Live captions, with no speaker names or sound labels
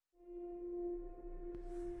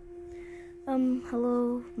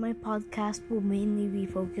Hello. My podcast will mainly be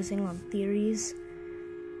focusing on theories,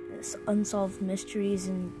 unsolved mysteries,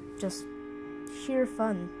 and just sheer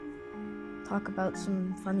fun. Talk about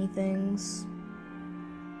some funny things.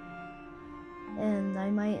 And I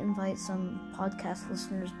might invite some podcast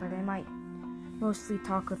listeners, but I might mostly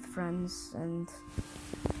talk with friends and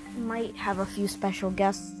might have a few special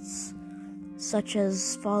guests, such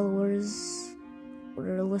as followers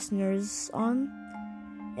or listeners on.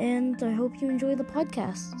 And I hope you enjoy the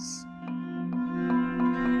podcasts.